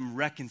kingdom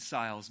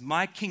reconciles.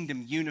 My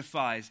kingdom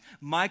unifies.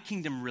 My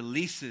kingdom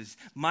releases.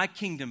 My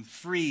kingdom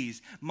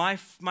frees. My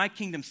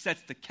kingdom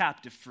sets the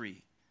captive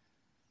free.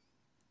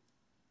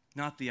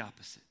 Not the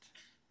opposite.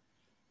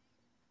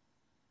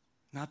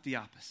 Not the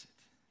opposite.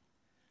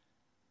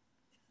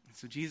 And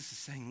so Jesus is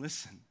saying,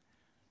 listen,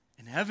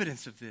 and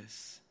evidence of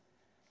this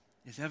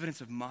is evidence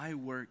of my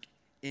work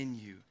in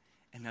you.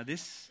 And now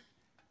this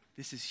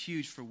is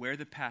huge for where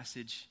the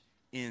passage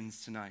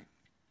ends tonight.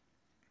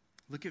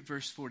 Look at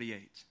verse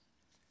 48.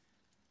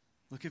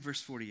 Look at verse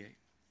 48.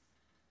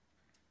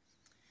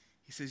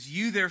 He says,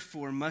 you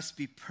therefore must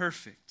be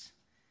perfect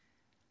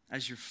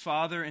as your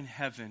Father in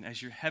heaven,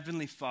 as your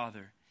heavenly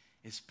Father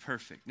is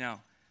perfect.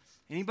 Now,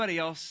 anybody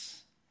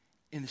else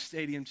in the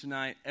stadium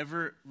tonight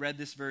ever read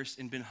this verse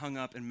and been hung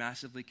up and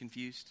massively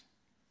confused?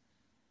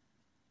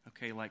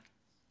 Okay, like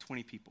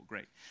 20 people.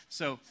 Great.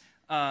 So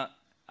I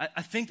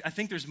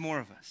think there's more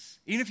of us.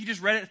 Even if you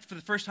just read it for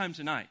the first time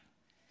tonight.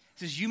 It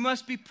says, you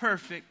must be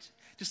perfect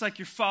just like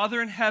your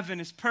Father in heaven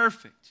is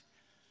perfect.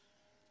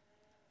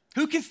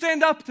 Who can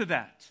stand up to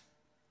that?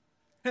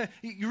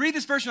 You read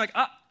this verse, you're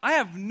like, I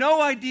have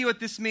no idea what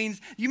this means.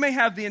 You may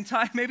have the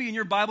entire, maybe in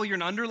your Bible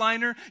you're an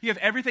underliner. You have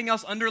everything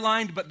else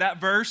underlined but that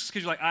verse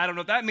because you're like, I don't know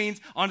what that means.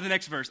 On to the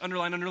next verse,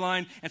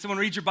 underline. And someone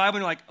reads your Bible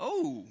and you're like,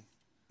 oh,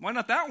 why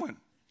not that one?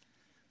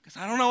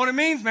 Because I don't know what it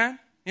means, man,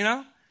 you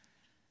know?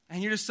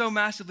 And you're just so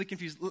massively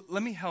confused.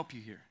 Let me help you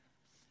here.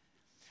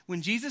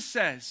 When Jesus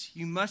says,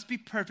 you must be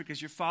perfect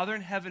as your Father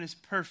in heaven is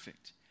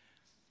perfect,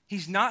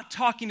 he's not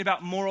talking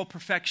about moral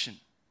perfection.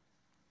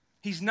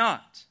 He's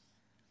not.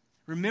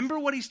 Remember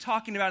what he's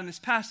talking about in this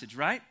passage,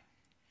 right?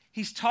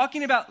 He's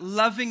talking about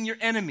loving your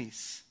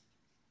enemies.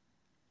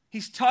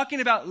 He's talking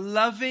about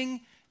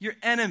loving your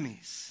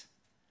enemies.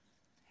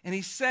 And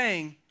he's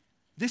saying,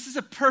 this is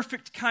a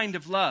perfect kind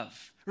of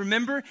love.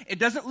 Remember, it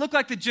doesn't look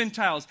like the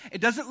Gentiles.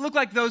 It doesn't look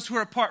like those who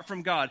are apart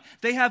from God.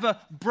 They have a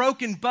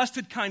broken,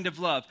 busted kind of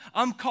love.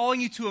 I'm calling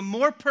you to a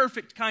more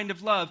perfect kind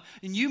of love.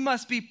 And you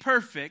must be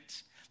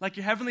perfect, like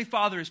your heavenly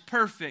Father is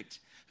perfect,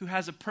 who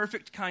has a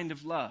perfect kind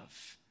of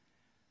love.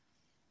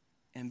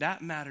 And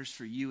that matters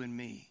for you and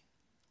me.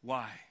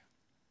 Why?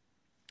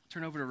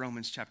 Turn over to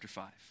Romans chapter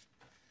 5.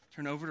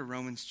 Turn over to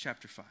Romans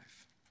chapter 5.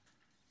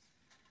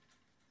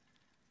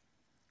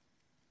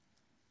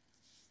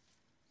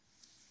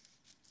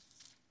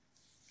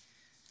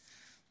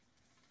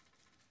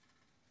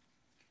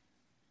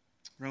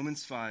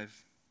 Romans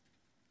 5,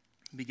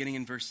 beginning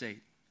in verse 8.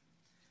 It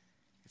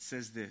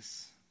says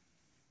this.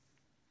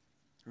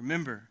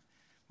 Remember,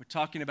 we're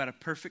talking about a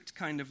perfect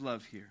kind of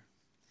love here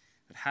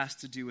that has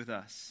to do with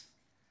us.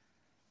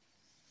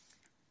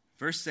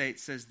 Verse 8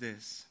 says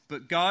this,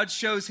 "But God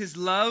shows his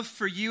love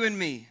for you and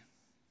me,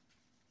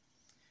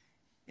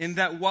 in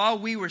that while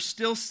we were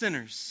still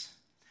sinners,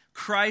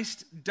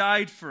 Christ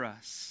died for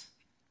us.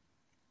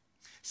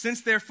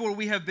 Since therefore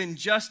we have been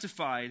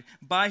justified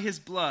by his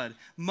blood,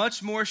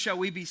 much more shall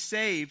we be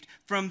saved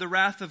from the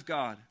wrath of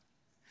God.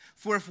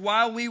 For if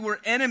while we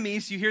were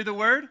enemies," you hear the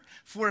word?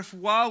 "For if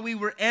while we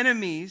were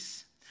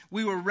enemies,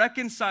 we were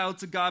reconciled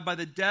to God by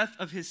the death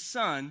of his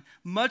Son,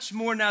 much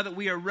more now that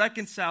we are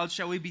reconciled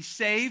shall we be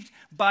saved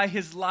by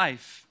his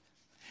life."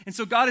 And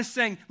so God is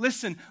saying,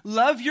 listen,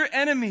 love your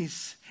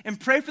enemies and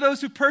pray for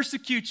those who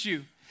persecute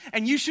you.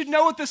 And you should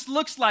know what this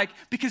looks like,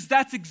 because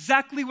that's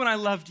exactly when I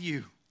loved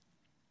you.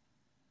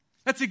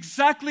 That's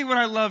exactly when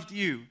I loved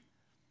you.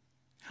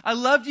 I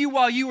loved you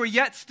while you were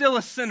yet still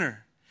a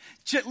sinner.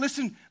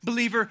 Listen,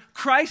 believer,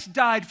 Christ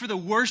died for the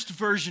worst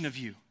version of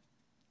you.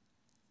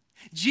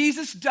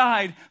 Jesus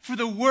died for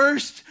the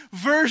worst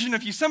version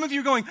of you. Some of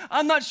you are going,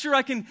 I'm not sure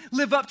I can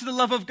live up to the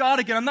love of God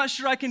again. I'm not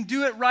sure I can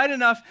do it right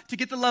enough to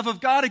get the love of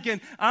God again.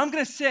 I'm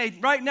going to say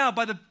right now,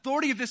 by the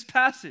authority of this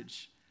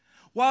passage,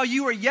 while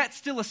you are yet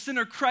still a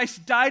sinner,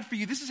 Christ died for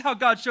you. This is how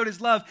God showed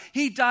his love.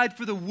 He died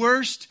for the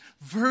worst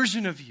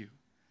version of you.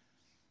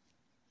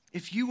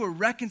 If you were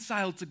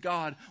reconciled to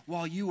God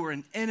while you were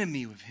an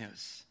enemy of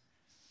his,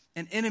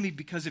 an enemy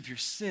because of your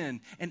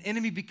sin, an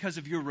enemy because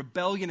of your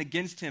rebellion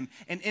against him,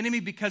 an enemy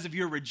because of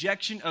your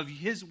rejection of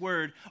his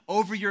word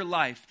over your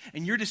life,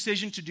 and your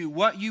decision to do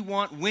what you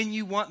want, when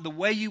you want, the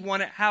way you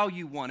want it, how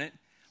you want it,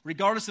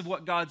 regardless of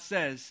what God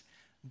says,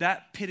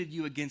 that pitted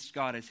you against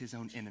God as his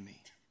own enemy.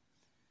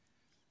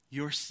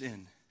 Your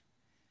sin.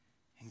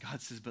 And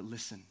God says, but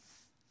listen,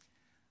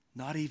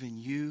 not even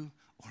you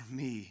or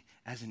me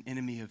as an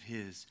enemy of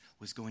his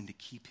was going to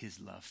keep his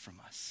love from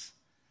us.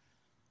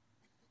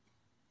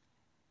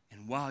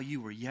 And while you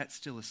were yet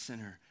still a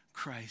sinner,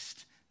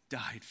 Christ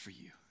died for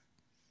you.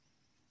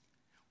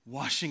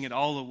 Washing it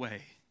all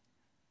away.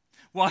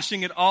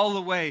 Washing it all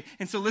away.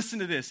 And so listen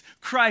to this.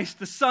 Christ,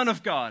 the Son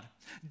of God,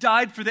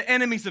 died for the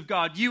enemies of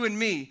God, you and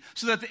me,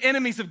 so that the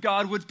enemies of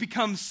God would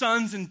become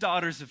sons and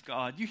daughters of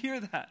God. You hear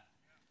that?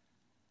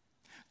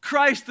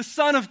 Christ, the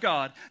Son of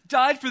God,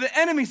 died for the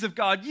enemies of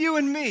God, you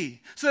and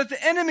me, so that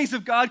the enemies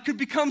of God could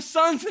become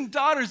sons and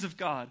daughters of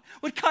God.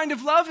 What kind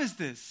of love is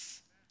this?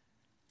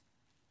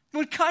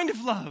 What kind of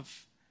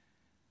love?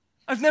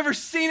 I've never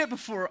seen it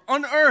before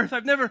on earth.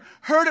 I've never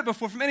heard it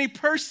before from any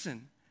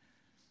person.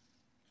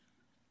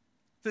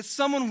 That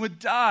someone would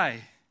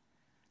die,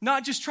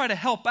 not just try to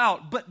help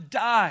out, but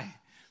die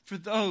for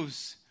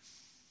those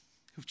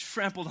who've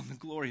trampled on the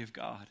glory of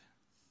God.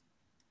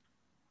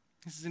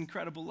 This is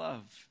incredible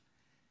love.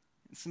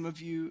 And some of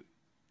you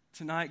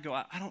tonight go,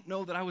 I don't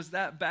know that I was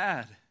that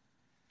bad.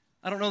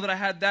 I don't know that I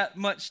had that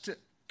much to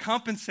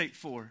compensate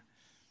for.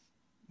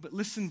 But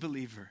listen,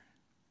 believer.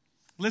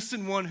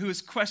 Listen, one who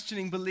is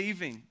questioning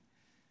believing.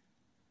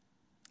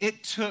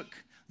 It took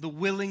the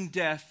willing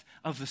death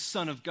of the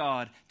Son of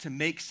God to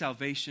make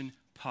salvation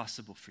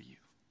possible for you.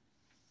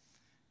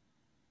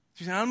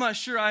 She said, I'm not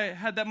sure I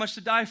had that much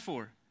to die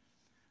for.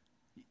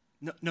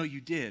 No, you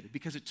did,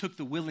 because it took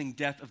the willing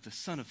death of the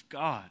Son of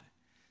God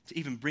to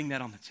even bring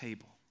that on the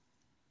table.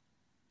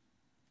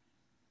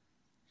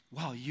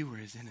 While you were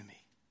his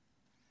enemy.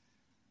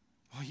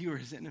 While you were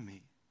his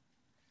enemy.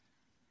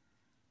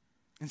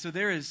 And so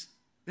there is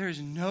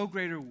no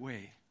greater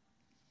way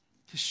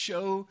to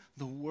show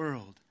the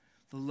world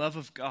the love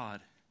of God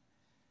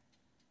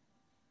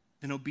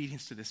than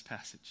obedience to this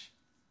passage.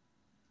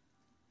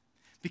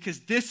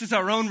 Because this is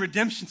our own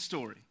redemption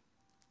story.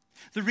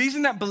 The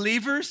reason that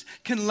believers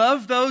can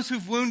love those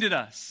who've wounded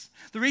us,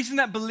 the reason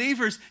that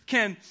believers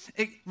can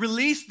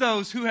release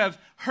those who have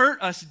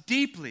hurt us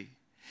deeply,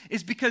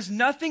 is because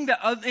nothing that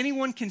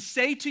anyone can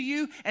say to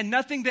you and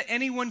nothing that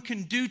anyone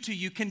can do to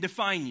you can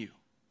define you.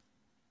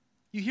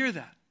 You hear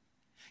that?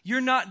 You're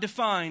not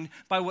defined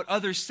by what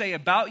others say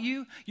about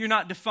you. You're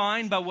not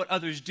defined by what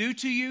others do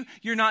to you.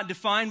 You're not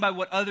defined by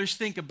what others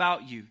think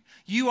about you.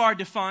 You are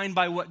defined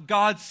by what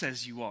God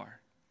says you are.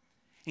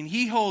 And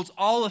he holds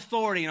all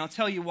authority, and I'll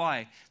tell you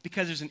why.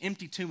 Because there's an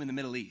empty tomb in the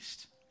Middle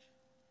East.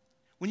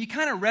 When you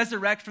kind of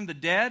resurrect from the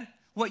dead,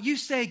 what you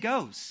say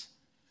goes.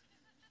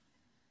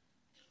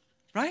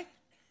 Right?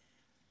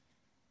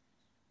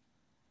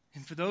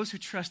 And for those who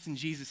trust in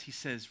Jesus, he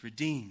says,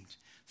 redeemed,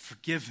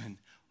 forgiven,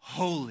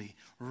 holy,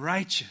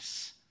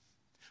 righteous,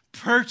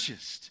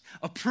 purchased,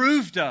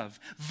 approved of,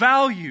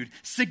 valued,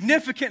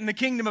 significant in the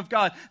kingdom of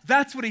God.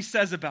 That's what he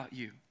says about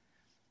you.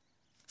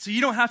 So you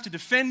don't have to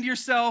defend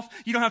yourself.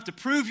 You don't have to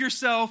prove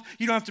yourself.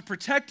 You don't have to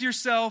protect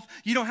yourself.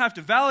 You don't have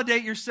to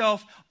validate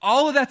yourself.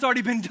 All of that's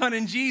already been done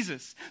in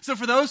Jesus. So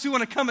for those who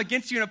want to come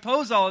against you and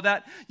oppose all of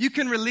that, you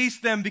can release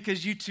them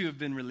because you too have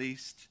been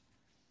released.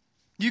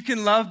 You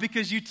can love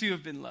because you too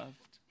have been loved.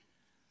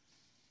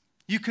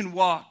 You can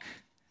walk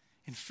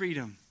in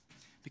freedom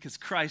because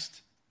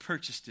Christ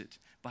purchased it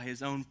by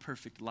his own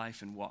perfect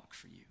life and walk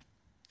for you.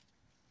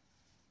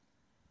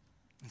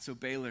 And so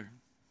Baylor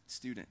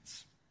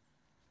students,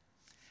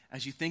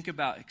 as you think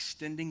about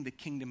extending the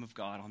kingdom of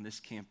God on this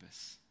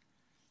campus,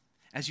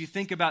 as you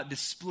think about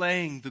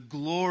displaying the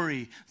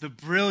glory, the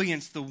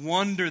brilliance, the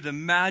wonder, the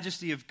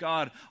majesty of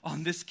God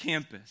on this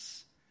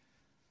campus,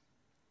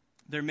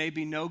 there may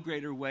be no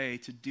greater way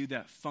to do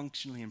that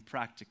functionally and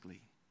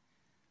practically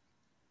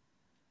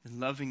than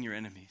loving your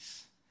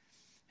enemies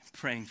and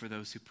praying for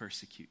those who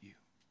persecute you.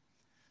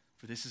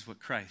 For this is what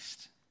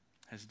Christ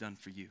has done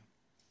for you.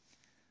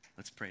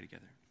 Let's pray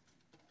together.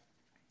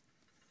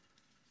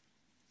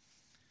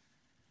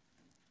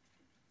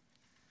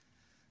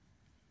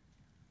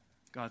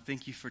 God,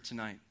 thank you for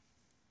tonight.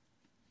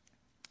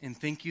 And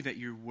thank you that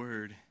your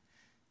word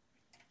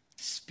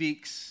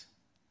speaks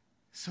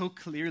so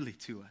clearly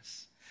to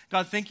us.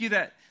 God, thank you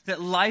that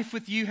life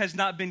with you has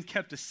not been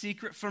kept a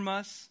secret from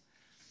us.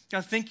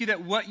 God, thank you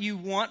that what you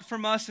want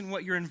from us and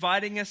what you're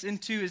inviting us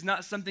into is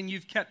not something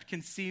you've kept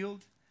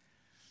concealed.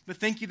 But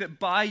thank you that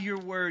by your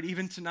word,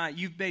 even tonight,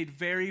 you've made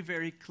very,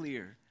 very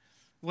clear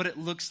what it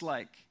looks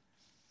like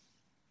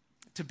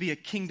to be a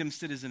kingdom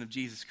citizen of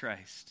Jesus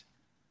Christ.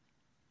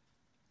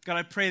 God,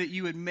 I pray that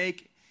you would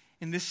make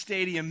in this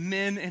stadium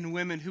men and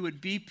women who would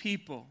be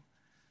people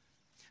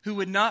who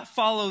would not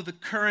follow the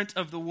current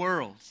of the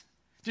world,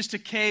 just to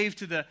cave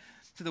to the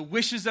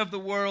wishes of the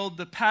world,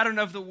 the pattern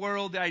of the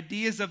world, the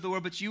ideas of the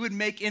world, but you would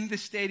make in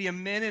this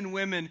stadium men and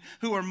women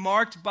who are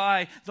marked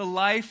by the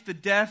life, the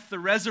death, the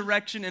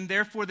resurrection, and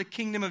therefore the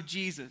kingdom of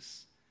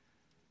Jesus.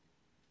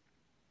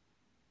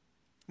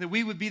 That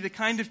we would be the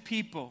kind of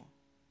people,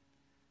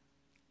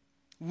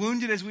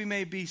 wounded as we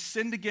may be,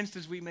 sinned against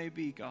as we may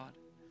be, God,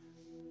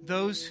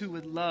 those who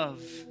would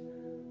love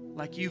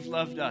like you've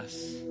loved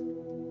us.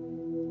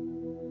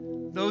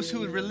 Those who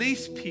would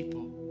release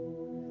people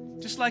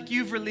just like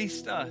you've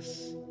released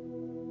us.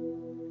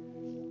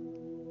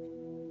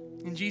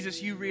 And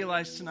Jesus, you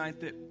realize tonight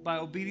that by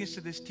obedience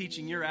to this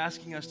teaching, you're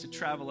asking us to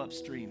travel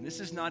upstream.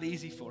 This is not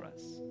easy for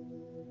us.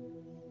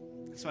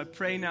 So I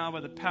pray now by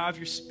the power of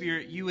your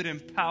Spirit, you would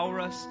empower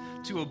us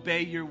to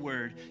obey your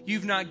word.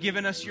 You've not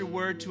given us your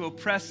word to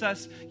oppress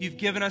us. You've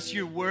given us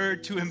your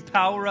word to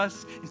empower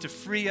us and to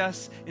free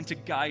us and to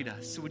guide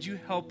us. So would you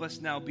help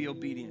us now be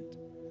obedient?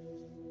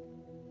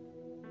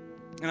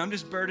 And I'm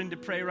just burdened to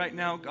pray right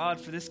now, God,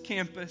 for this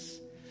campus,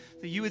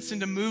 that you would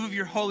send a move of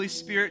your Holy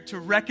Spirit to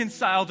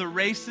reconcile the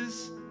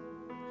races,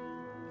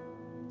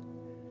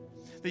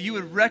 that you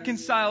would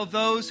reconcile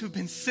those who've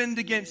been sinned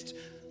against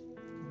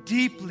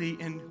deeply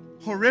and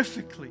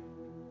horrifically.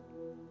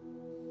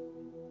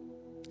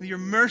 That your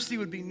mercy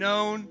would be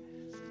known,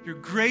 your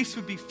grace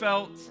would be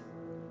felt,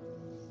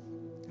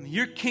 and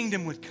your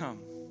kingdom would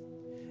come,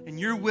 and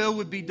your will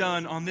would be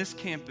done on this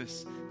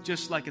campus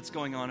just like it's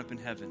going on up in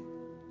heaven.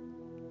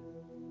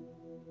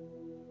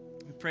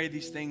 We pray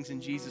these things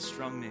in Jesus'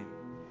 strong name.